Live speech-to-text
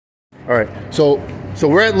All right, so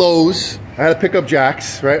we're at Lowe's. I had to pick up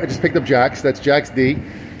Jax, right? I just picked up Jax. That's Jax D.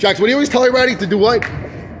 Jax, what do you always tell everybody to do? What?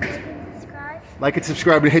 Subscribe. Like and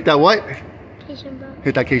subscribe and hit that what? Notification bell.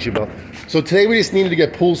 Hit that notification bell. So today we just needed to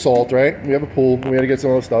get pool salt, right? We have a pool. We had to get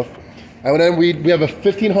some other stuff. And then we have a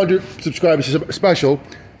 1,500 subscribers special.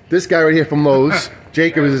 This guy right here from Lowe's,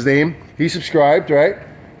 Jacob is his name. He subscribed, right?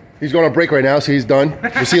 He's going on break right now, so he's done.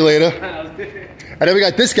 We'll see you later. And then we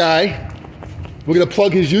got this guy. We're gonna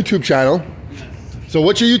plug his YouTube channel. So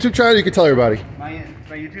what's your YouTube channel? You can tell everybody. My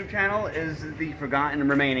YouTube channel is The Forgotten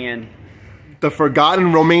Romanian. The Forgotten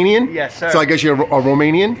Romanian? Yes, sir. So I guess you're a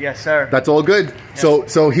Romanian? Yes, sir. That's all good.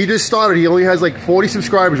 Yes. So he just started. He only has like 40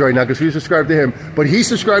 subscribers right now because we subscribed to him. But he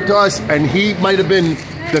subscribed to us, and he might have been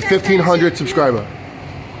the 1,500 subscriber.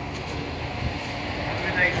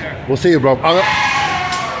 Good night, sir. We'll see you, bro.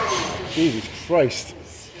 Jesus Christ.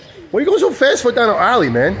 Why are you going so fast foot down the alley,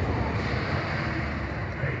 man?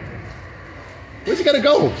 Where's he gotta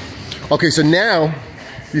go? Okay, so now,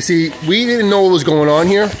 you see, we didn't know what was going on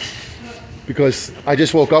here because I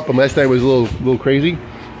just woke up and last night was a little crazy.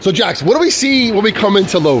 So Jax, what do we see when we come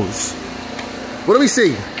into Lowe's? What do we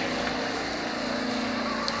see?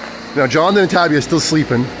 Now, Jonathan and Tabby are still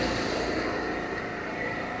sleeping.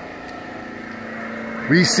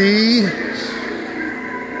 We see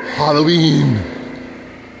Halloween.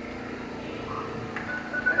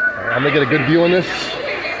 All right, I'm gonna get a good view on this.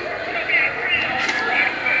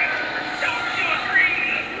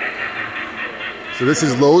 So this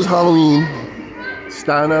is Lowe's Halloween,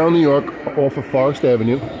 Staten Island, New York, off of Forest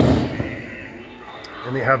Avenue.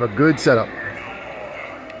 And they have a good setup.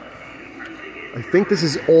 I think this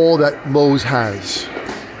is all that Lowe's has.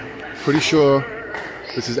 Pretty sure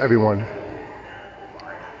this is everyone.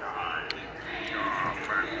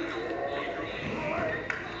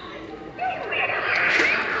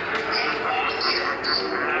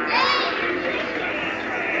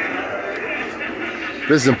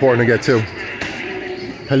 This is important to get too.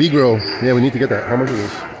 Peligro. Yeah, we need to get that. How much is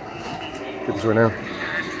this? Get this right now.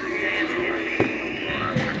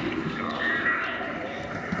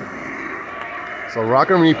 So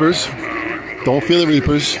Rockin' Reapers. Don't feel the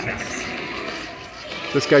Reapers.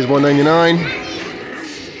 This guy's $199.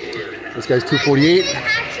 This guy's $248.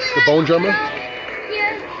 The Bone Drummer.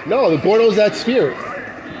 No, the Gordo's that Spirit.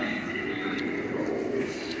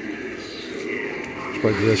 Let's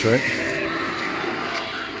probably do this, right?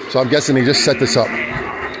 So I'm guessing they just set this up.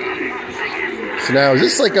 So now, is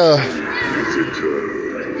this like a...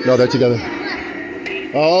 No, they're together.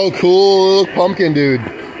 Oh, cool pumpkin, dude.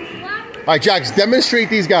 All right, Jax, demonstrate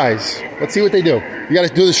these guys. Let's see what they do. You gotta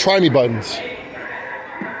do the try me buttons.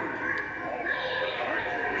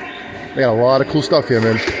 They got a lot of cool stuff here,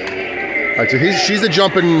 man. All right, so she's the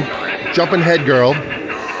jumping head girl.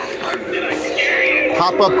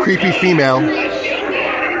 Pop-up creepy female.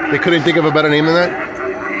 They couldn't think of a better name than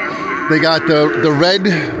that. They got the red,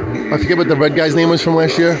 I forget what the red guy's name was from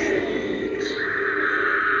last year.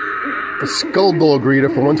 The Skull Doll Greeter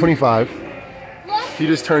for $125. He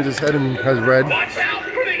just turns his head and has red. Watch out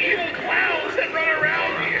for the evil clowns that run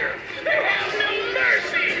around here. They have no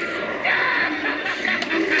mercy.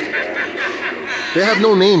 They have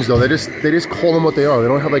no names though. They just call them what they are. They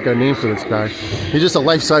don't have like a name for this guy. He's just a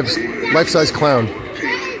life-size clown.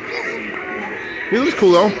 He looks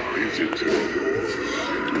cool though.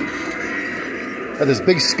 Got this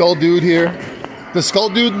big skull dude here. The skull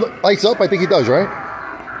dude lights up? I think he does, right?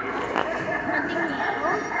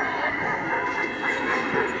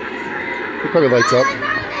 He probably lights up.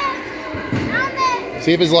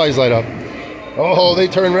 See if his eyes light up. Oh, they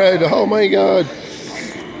turn red. Oh my god.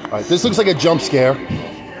 Alright, this looks like a jump scare.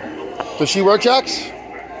 Does she work, Jax?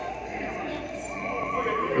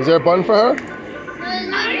 Is there a button for her?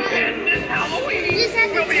 I said this Halloween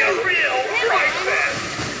will be a real fright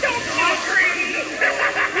fest. Don't you agree?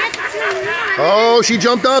 Oh, she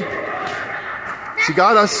jumped up. She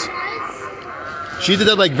got us. She did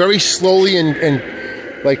that like very slowly and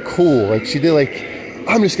like cool. Like she did like,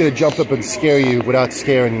 I'm just gonna jump up and scare you without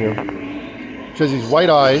scaring you. She has these white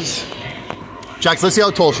eyes. Jax, let's see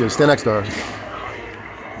how tall she is. Stand next to her.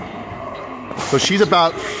 So she's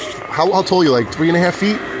about, how tall are you? Like 3.5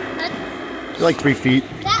 feet? You're like 3 feet.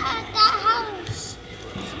 That house.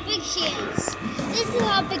 Big she is. This is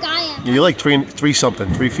how big I am. You're like 3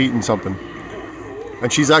 feet and something.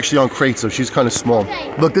 And she's actually on crates, so she's kind of small.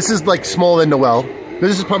 Okay. Look, this is like smaller than Noelle.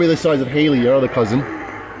 This is probably the size of Haley, your other cousin.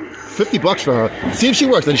 $50 for her. See if she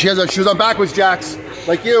works. And she was on backwards, Jax,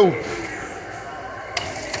 like you.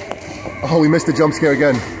 Oh, we missed the jump scare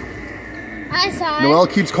again. I saw it. Noelle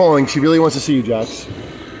keeps calling. She really wants to see you, Jax.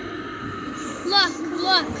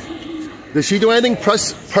 Look. Does she do anything?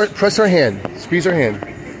 Press her hand. Squeeze her hand.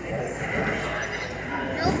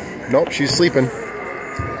 Nope, she's sleeping.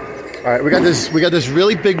 All right, we got this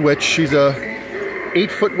really big witch. She's a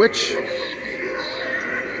 8-foot witch.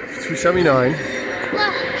 279.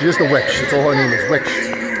 She's just a witch. That's all her name is, witch.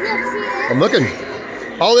 I'm looking.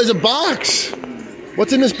 Oh, there's a box.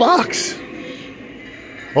 What's in this box?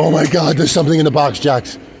 Oh my God, there's something in the box,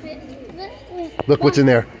 Jax. Look what's in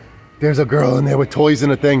there. There's a girl in there with toys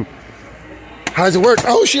and a thing. How does it work?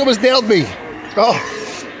 Oh, she almost nailed me. Oh,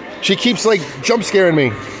 she keeps like jump scaring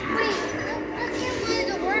me.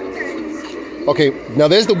 Okay, now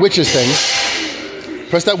there's the witches thing.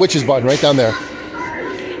 Press that witches button right down there.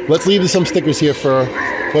 Let's leave some stickers here for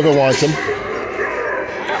whoever wants them. Look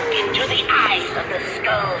into the eyes of the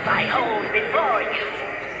skulls I hold before you.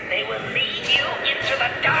 They will lead you into the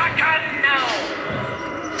dark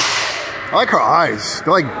unknown. I like her eyes.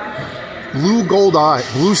 They're like blue gold eyes,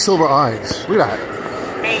 blue silver eyes. Look at that.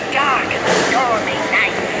 May dark and stormy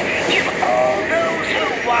night give all those who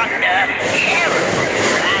wander terrible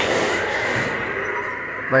fright.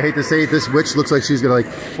 I hate to say it, this witch looks like she's gonna like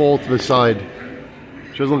fall to the side.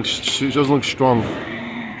 She doesn't look strong.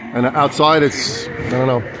 And outside it's, I don't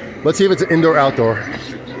know. Let's see if it's indoor outdoor.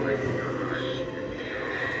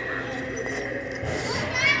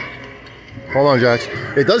 Hold on, Jax.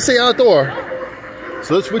 It does say outdoor.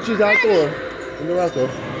 So this witch is outdoor. Indoor outdoor.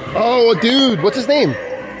 Oh, dude, what's his name?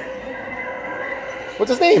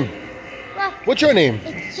 What's his name? Look. What's your name?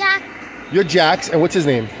 It's Jack. You're Jax, and what's his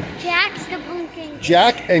name? Jack's the pumpkin.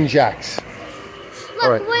 Jack and Jax. Look,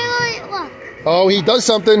 All right. wait, look. Oh, he does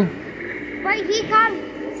something. Right, he caught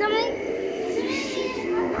something.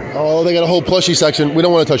 Oh, they got a whole plushie section. We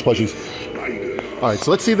don't want to touch plushies. All right,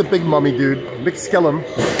 so let's see the big mummy dude. Mick Skellum.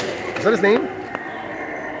 Is that his name?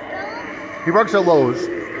 He works at Lowe's.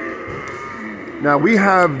 Now, we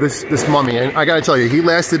have this mummy, and I got to tell you, he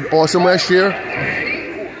lasted awesome last year.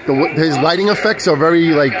 His lighting effects are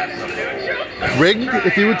very, like, rigged,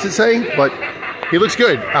 if you would to say, but he looks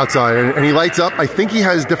good outside, and he lights up. I think he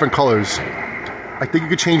has different colors. I think you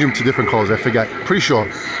could change him to different colors. I forget. Pretty sure.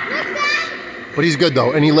 But he's good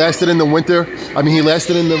though, and he lasted in the winter. I mean, he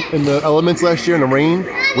lasted in the elements last year in the rain.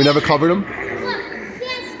 We never covered him. Look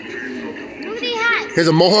what he has. He has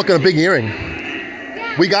a mohawk and a big earring.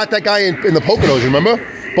 We got that guy in the Poconos. Remember?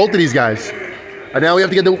 Both of these guys. And now we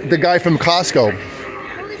have to get the guy from Costco,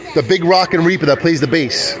 the big rockin' reaper that plays the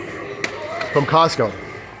bass from Costco.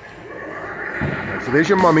 So there's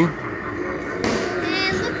your mummy. And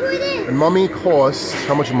look who it is. And mummy costs,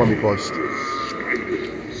 how much a mummy cost?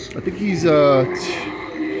 I think he's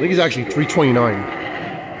actually $329,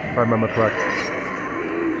 if I remember correct.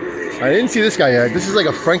 I didn't see this guy yet. This is like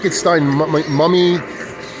a Frankenstein mummy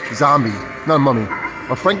zombie. Not a mummy.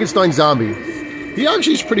 A Frankenstein zombie. He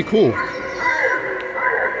actually is pretty cool.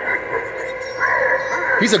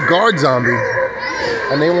 He's a guard zombie.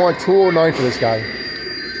 And they want $209 for this guy.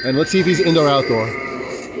 And let's see if he's indoor or outdoor.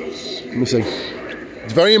 Let me see.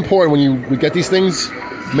 It's very important when we get these things,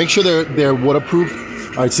 make sure they're waterproof.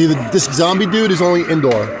 All right, see, this zombie dude is only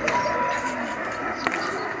indoor.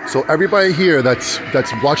 So everybody here that's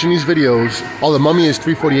watching these videos, oh, the mummy is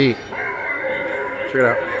 $348. Check it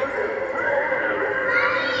out.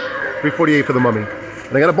 $348 for the mummy.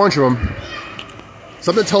 And I got a bunch of them.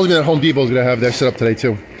 Something tells me that Home Depot is going to have their set up today,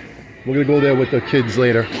 too. We're going to go there with the kids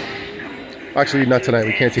later. Actually, not tonight.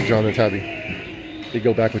 We can't take John and Tabby. They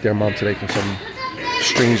go back with their mom today for some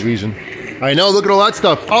strange reason. I know, look at all that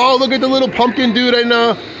stuff. Oh, look at the little pumpkin dude. I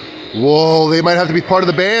know. Whoa, they might have to be part of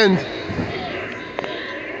the band.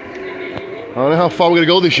 I don't know how far we're going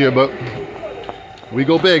to go this year, but we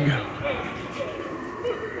go big.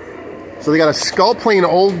 So they got a skull playing an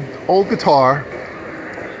old guitar,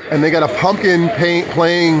 and they got a pumpkin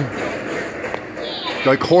playing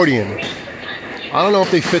the accordion. I don't know if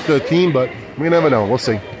they fit the theme, but we never know. We'll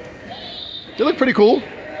see. They look pretty cool.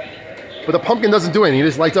 But the pumpkin doesn't do anything. He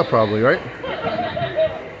just lights up probably, right?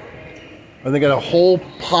 And they got a whole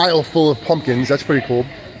pile full of pumpkins. That's pretty cool.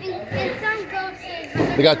 And some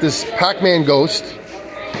ghosts. They got this Pac-Man ghost.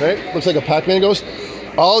 Right? Looks like a Pac-Man ghost.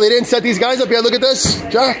 Oh, they didn't set these guys up yet. Look at this.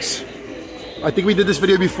 Jax. I think we did this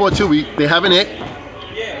video before too. They haven't it.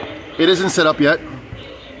 It isn't set up yet.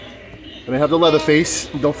 And they have the Leatherface.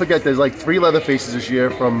 Don't forget, there's like 3 Leatherfaces this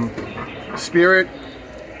year from Spirit,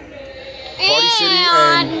 Party City,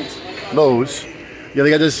 and Lowe's. Yeah, they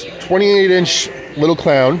got this 28-inch little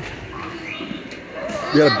clown.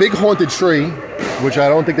 They got a big haunted tree, which I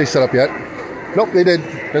don't think they set up yet. Nope, they did.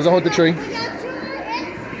 There's a haunted tree.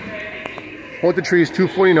 Haunted tree is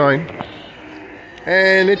 $249.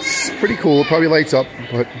 And it's pretty cool. It probably lights up,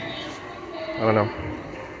 but I don't know.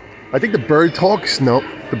 I think the bird talks. Nope,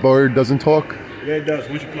 the bird doesn't talk. Yeah, it does.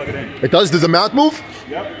 Once you plug it in. It does? Does the mouth move?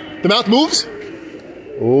 Yep. The mouth moves?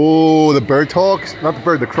 Oh, the bird talks. Not the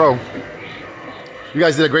bird, the crow. You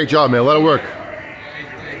guys did a great job, man. A lot of work.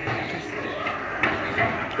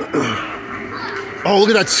 Oh, look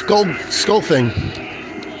at that skull thing.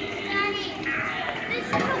 Daddy, this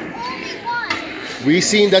is the only one. We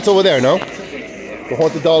seen, that's over there, no? The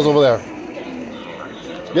haunted doll's over there.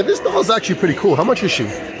 Yeah, this doll's actually pretty cool. How much is she?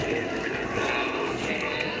 Wait, how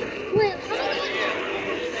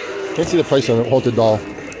many? Can't see the price on the haunted doll.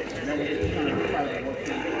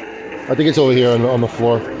 I think it's over here on the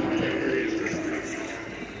floor.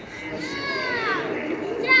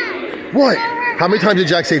 Dad, What? How many times did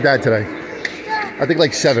Jack say dad today? I think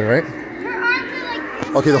like 7, right? her arms are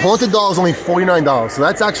like. Okay, the haunted doll is only $49, so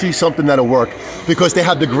that's actually something that'll work because they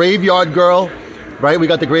have the graveyard girl, right? We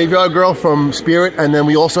got the graveyard girl from Spirit, and then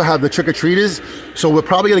we also have the trick-or-treaters, so we're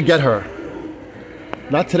probably gonna get her.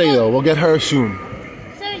 Not today though, we'll get her soon. So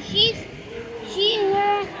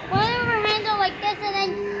one of her hands are like this, and then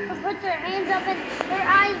she puts her hands up and her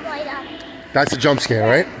eyes light up. That's a jump scare,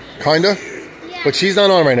 right? Kinda? Yeah. But she's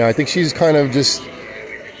not on right now. I think she's kind of just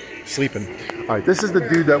sleeping. All right, this is the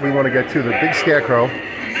dude that we want to get to, the big scarecrow.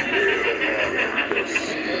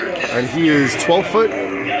 And he is 12 foot.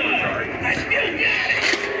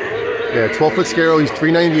 Yeah, 12 foot scarecrow. He's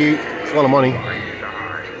 $3.98. It's a lot of money.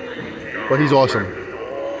 But he's awesome.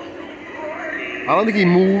 I don't think he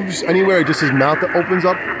moves anywhere. Just his mouth that opens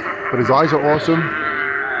up. But his eyes are awesome.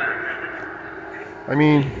 I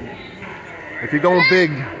mean, if you're going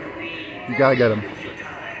big, you gotta get him. Look,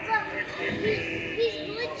 he's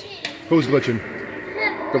glitching. Who's glitching?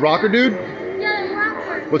 Look, The rocker dude? the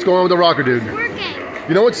rocker. What's going on with the rocker dude? Working.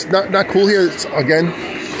 You know what's not cool here? It's, again,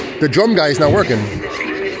 the drum guy is not working. Yes.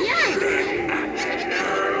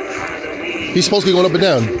 He's supposed to be going up and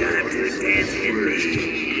down.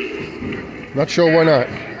 Not sure why not. Like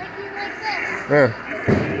this. Yeah.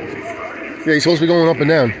 Yeah, he's supposed to be going up and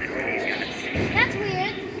down. That's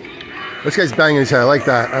weird. This guy's banging his head. I like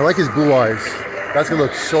that. I like his blue eyes. That's gonna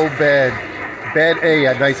look so bad. Bad A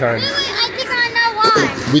at nighttime. Wait, I think I know why.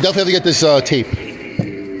 We definitely have to get this tape.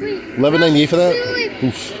 Wait, $11.98 for that? wait.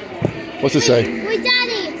 Oof. What's it say? Wait,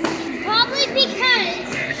 Daddy. Probably because.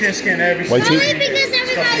 You can't scan every White Probably tape? because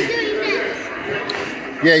everybody's doing this.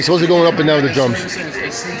 Yeah, he's supposed to be going up and down with the drums. It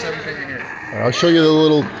seems everything in here. I'll show you the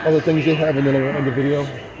little other things they have, and then I'll end the video.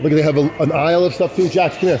 Look, they have an aisle of stuff too.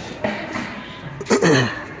 Jax, come here.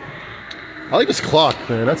 I like this clock,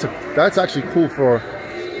 man. That's actually cool for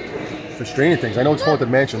Stranger Things. I know it's Haunted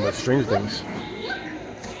Mansion, but Stranger Things.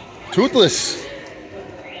 Toothless.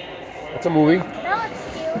 That's a movie. That looks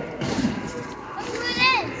cute. Look who it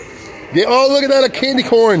is. Yeah. Oh, look at that, a candy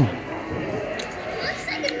corn. It looks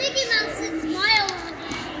like a Mickey Mouse and smile.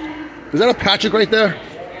 Is that a Patrick right there?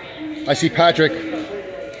 I see Patrick.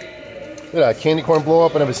 Look at that candy corn blow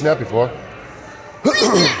up. I never seen that before. Wait a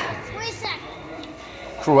sec.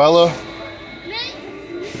 Cruella,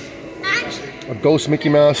 Action. a ghost Mickey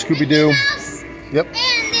Mouse, Scooby Doo. Mouse. Yep.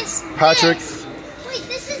 And this. Patrick. This. Wait,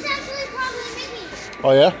 this is actually probably Mickey.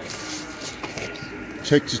 Oh yeah.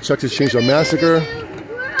 Texas Chainsaw Massacre.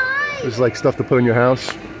 Where are you? There's like stuff to put in your house.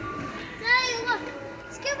 Daddy, look.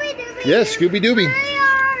 Scooby-Dooby. Yeah, Scooby Dooby. Where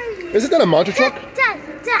are you? Isn't that a monster truck? Dad.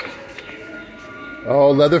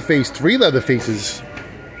 Oh, Leatherface, 3 Leatherfaces.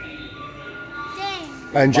 Dang.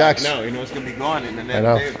 And Jax. No, you know it's gonna be gone in the I next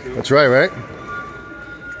know. day or two. That's right, right? Now,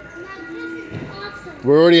 this is awesome.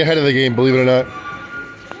 We're already ahead of the game, believe it or not.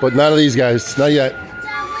 But none of these guys, not yet. Dad,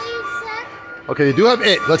 what you said? Okay, they do have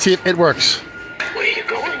It. Let's see if It works. Where are you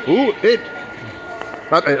going? Ooh, It.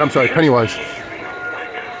 Not It, I'm sorry, Pennywise.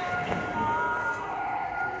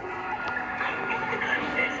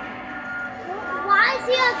 Why is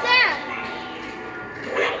he up there?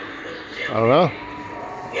 I don't know.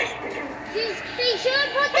 They should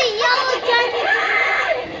have put the yellow jacket.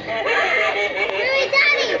 Wait,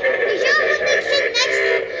 Daddy. They should have put the kid next to,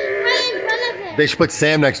 right in front of him. They should put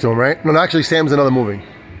Sam next to him, right? No, actually, Sam's another movie.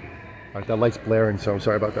 All right, that light's blaring, so I'm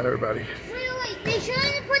sorry about that, everybody. Wait. They should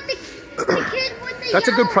have put the kid with the That's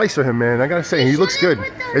a good price for him, man. I gotta say, he looks good.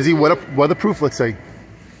 Is he weatherproof, let's say?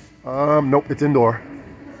 Nope, it's indoor.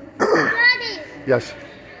 Daddy, Yes.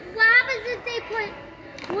 what happens if they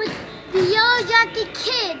put with the yellow jacket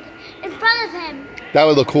kid in front of him? That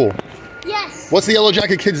would look cool. Yes. What's the Yellow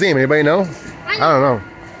Jacket kid's name? Anybody know? I don't know.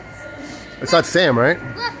 It's not Sam, right?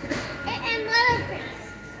 Look, and Leatherface.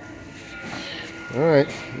 All right,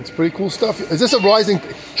 it's pretty cool stuff. Is this a rising?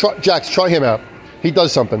 Jax, try him out. He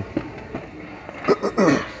does something.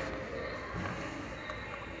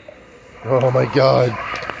 Oh my God!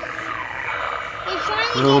 They're trying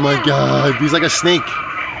Oh my God, he's like a snake.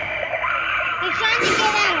 They're trying to get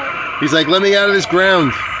out. He's like, let me out of this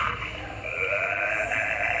ground.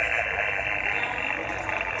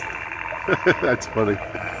 That's funny.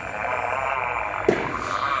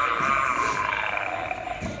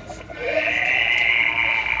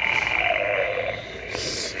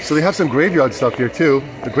 So they have some graveyard stuff here too.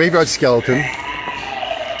 The graveyard skeleton.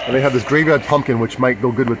 And they have this graveyard pumpkin, which might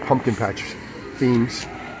go good with pumpkin patch themes.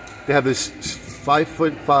 They have this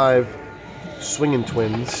 5'5" swinging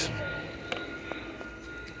twins.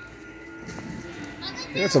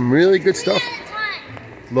 They got some really good stuff.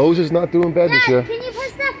 Lowe's is not doing bad this year. Dad, can you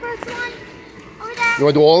push that first one over there? You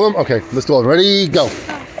want to do all of them? Okay, let's do all of them. Ready, go.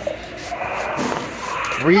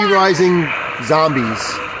 3 rising zombies.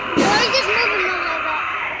 Or just move them a little bit.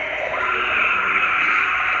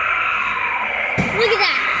 Look at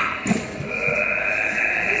that.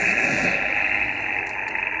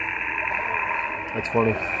 That's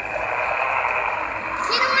funny. See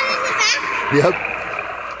the one in the back? Yep.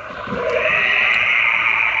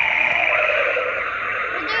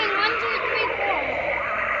 We're doing 1, 2, 3,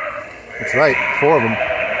 4. That's right, 4 of them.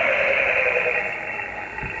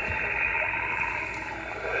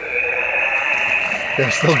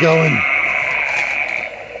 They're still going.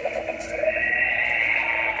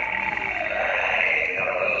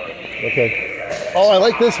 Okay. Oh, I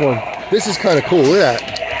like this one. This is kind of cool. Look at that.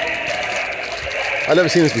 I've never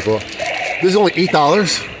seen this before. This is only $8.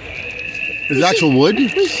 Is it actual wood? We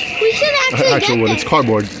should actually Actual get wood. this. It's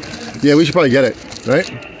cardboard. Yeah, we should probably get it, right?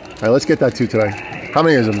 All right, let's get that too today. How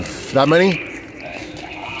many is them? That many?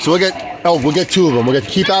 So we'll get 2 of them. We'll get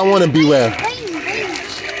Keep Out one and Beware.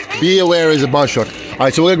 Be Aware is a monster truck. All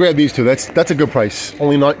right, so we're gonna grab these 2. That's a good price.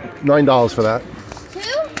 Only $9 for that.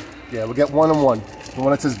 2? Yeah, we'll get 1 and 1. The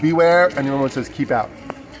one that says Beware and the one that says Keep Out.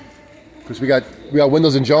 Because we got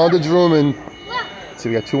windows in Jonathan's room and Look. so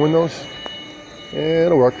we got 2 windows. Yeah,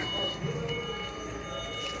 it'll work.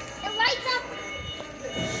 It lights up.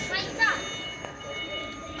 Lights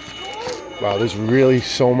up. Wow, there's really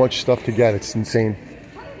so much stuff to get. It's insane.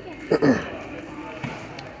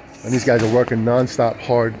 And these guys are working non-stop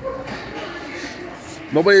hard.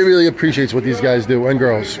 Nobody really appreciates what these guys do, and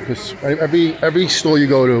girls. Because every store you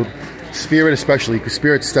go to, Spirit especially, because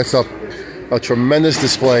Spirit sets up a tremendous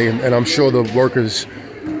display, and I'm sure the workers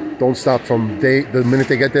don't stop from the minute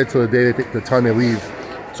they get there to the time they leave.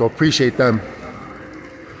 So appreciate them.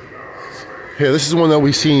 Here, this is one that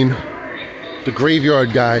we've seen, the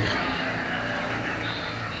graveyard guy.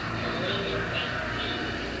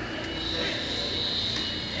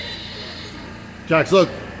 Jax, look.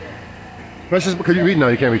 Press this, can you read? No,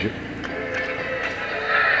 you can't reach it.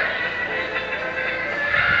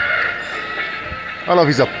 I don't know if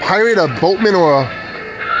he's a pirate, a boatman, or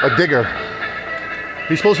a digger.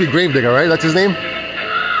 He's supposed to be Grave Digger, right? That's his name?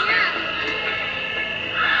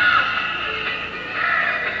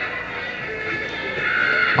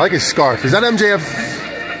 I like his scarf. Is that MJF?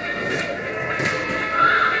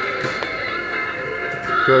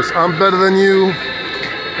 Because I'm better than you,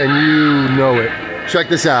 and you know it. Check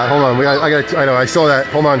this out. Hold on. I know. I saw that.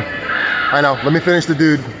 Hold on. I know. Let me finish the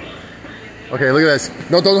dude. Okay, look at this.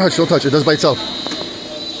 No, don't touch. Don't touch. It does by itself.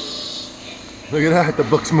 Look at that. The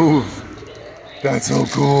books move. That's so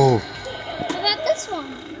cool. What about this one?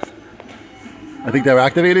 I think they're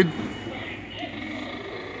activated.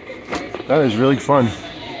 That is really fun.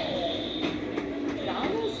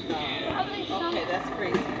 Probably some. Okay, that's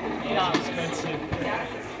crazy. Not expensive.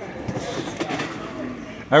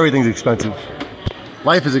 Everything's expensive.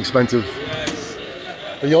 Life is expensive.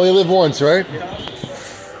 But you only live once, right?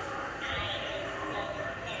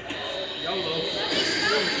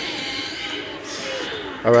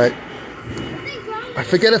 All right. I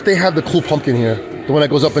forget if they have the cool pumpkin here, the one that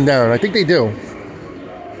goes up and down. I think they do.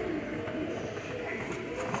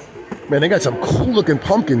 Man, they got some cool looking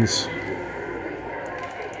pumpkins.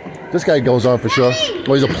 This guy goes on for sure.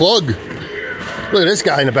 Oh, he's a plug. Look at this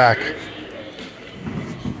guy in the back.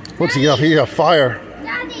 Looks like he got fire.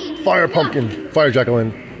 Daddy. Fire pumpkin. Fire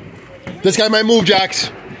Jacqueline. This guy might move,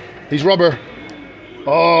 Jax. He's rubber.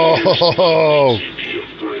 Oh,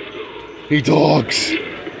 he dogs.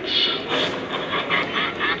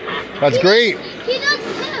 That's great. He does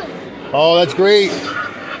too. Oh, that's great.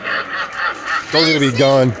 Those are gonna be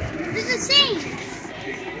gone. They're the same.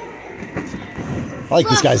 I like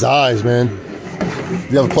this guy's eyes, man.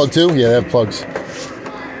 You have a plug too? Yeah, they have plugs.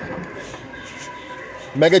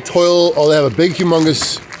 Mega Toil. Oh, they have a big,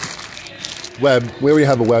 humongous web. We already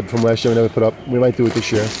have a web from last year we never put up. We might do it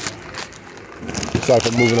this year. Sorry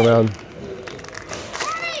for moving around.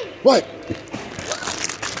 Daddy. What?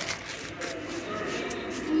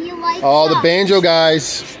 Do you like Oh, the banjo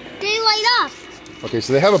guys. They light up. Okay,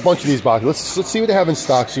 so they have a bunch of these boxes. Let's see what they have in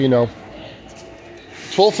stock so you know.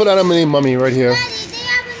 12-foot anime mummy right here. Daddy, they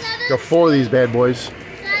have another. Got 4 of these bad boys.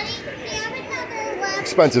 Daddy, they have another web.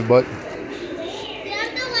 Expensive, but They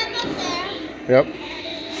have the web up there. yep.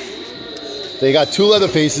 They got 2 leather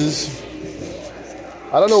faces.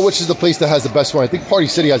 I don't know which is the place that has the best one. I think Party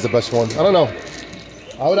City has the best one. I don't know.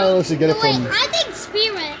 I would honestly get it Wait, from. I think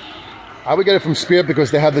Spirit. I would get it from Spirit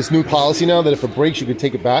because they have this new policy now that if it breaks, you can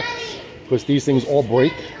take it back. Because these things all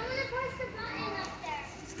break. I want to push the button up there.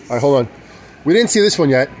 All right, hold on. We didn't see this one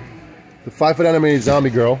yet. The 5-foot animated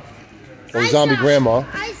zombie girl. Or I zombie saw it. grandma.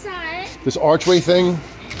 I saw it. This archway thing.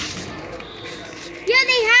 Yeah,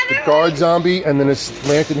 they have The it. guard zombie. And then this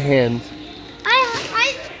lantern hand. They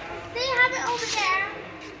have it over there.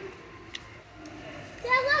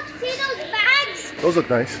 Yeah, look, see those bags? Those look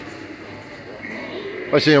nice.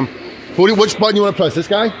 I see them. Which button you want to press? This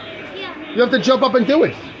guy? Yeah. You have to jump up and do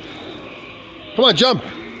it. Come on, jump.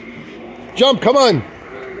 Jump, come on.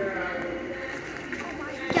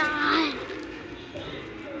 God.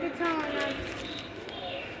 It's all nice.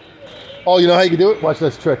 Oh, you know how you can do it? Watch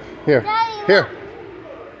this trick. Here. Daddy, Here.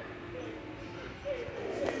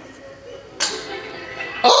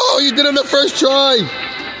 Oh, you did it on the first try. Look,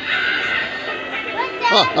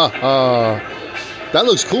 Dad. That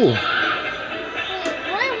looks cool. What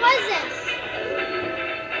was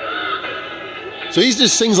this? So he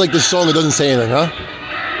just sings like this song that doesn't say anything, huh?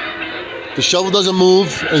 The shovel doesn't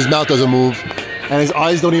move, and his mouth doesn't move, and his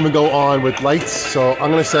eyes don't even go on with lights. So I'm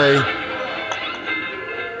gonna say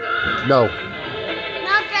no.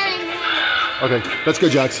 Not getting it. Okay, that's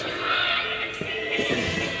good, Jax.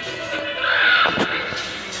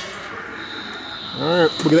 All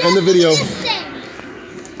right, we're gonna end the video. This thing.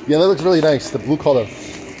 Yeah, that looks really nice. The blue color.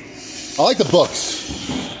 I like the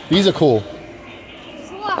books. These are cool.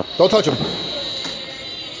 Look. Don't touch them.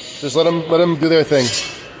 Just let them do their thing.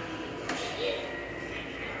 This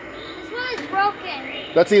one is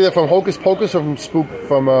broken. That's either from Hocus Pocus or from Spook. This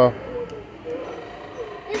one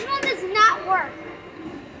does not work.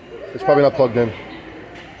 It's probably not plugged in.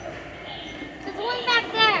 There's one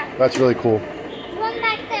back there. That's really cool. There's one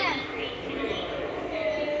back there.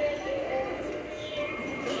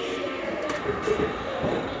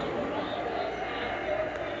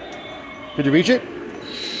 Did you reach it?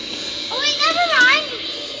 Oh wait, never mind.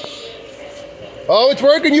 Oh, it's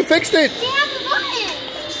working. You fixed it. They have the button.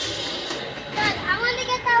 Dad, I want to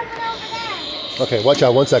get that one over there. Okay, watch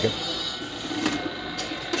out. 1 second.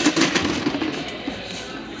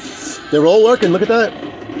 They're all working. Look at that.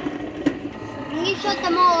 Let me shut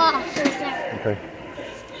them all off for a second. Okay.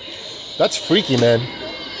 That's freaky, man.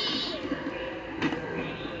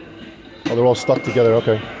 Oh, they're all stuck together.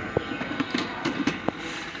 Okay.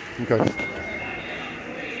 Okay.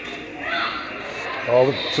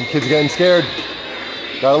 Oh, some kids are getting scared.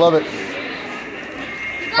 Gotta love it.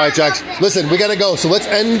 All right, Jax. Listen, we gotta go. So let's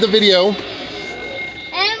end the video.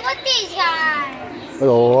 And with these guys. There's a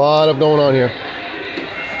lot of going on here.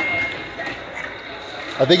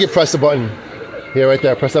 I think you press the button. Here, right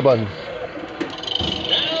there. Press that button.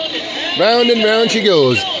 Round and round she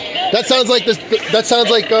goes. That sounds like this. That sounds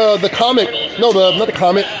like the comet. No, not the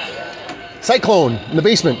comet. Cyclone in the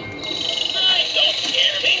basement.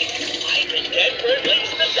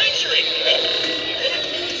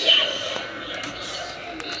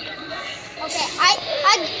 Okay, I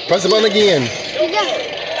Press the button again. you go.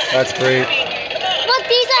 That's great. Look,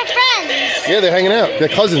 these are friends. Yeah, they're hanging out. They're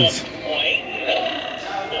cousins. But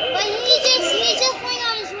he just swing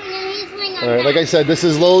on his swing and he swing on All right, that. like I said, this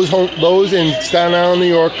is Lowe's in Staten Island, New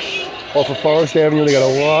York, off of Forest Avenue. They got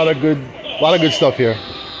a lot of good stuff here,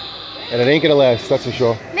 and it ain't gonna last. That's for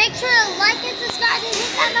sure. Make sure to like and subscribe and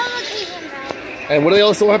hit that notification bell. And what do they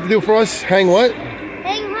also have to do for us? Hang what?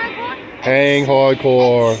 Hang hardcore. Hang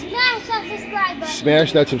hardcore. Smash that subscribe button.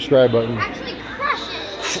 Smash that subscribe button. Actually,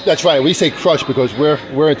 crush it. That's right. We say crush because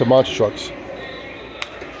we're into monster trucks.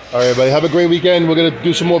 All right, everybody. Have a great weekend. We're gonna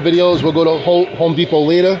do some more videos. We'll go to Home Depot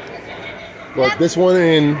later. But this one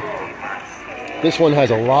has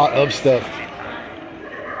a lot of stuff.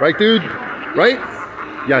 Right, dude? Right?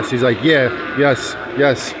 Yes. He's like, yeah, yes,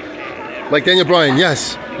 yes. Like Daniel Bryan.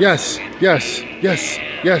 Yes, yes, yes, yes,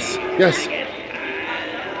 yes, yes.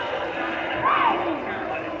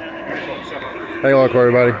 Hang on,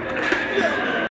 everybody.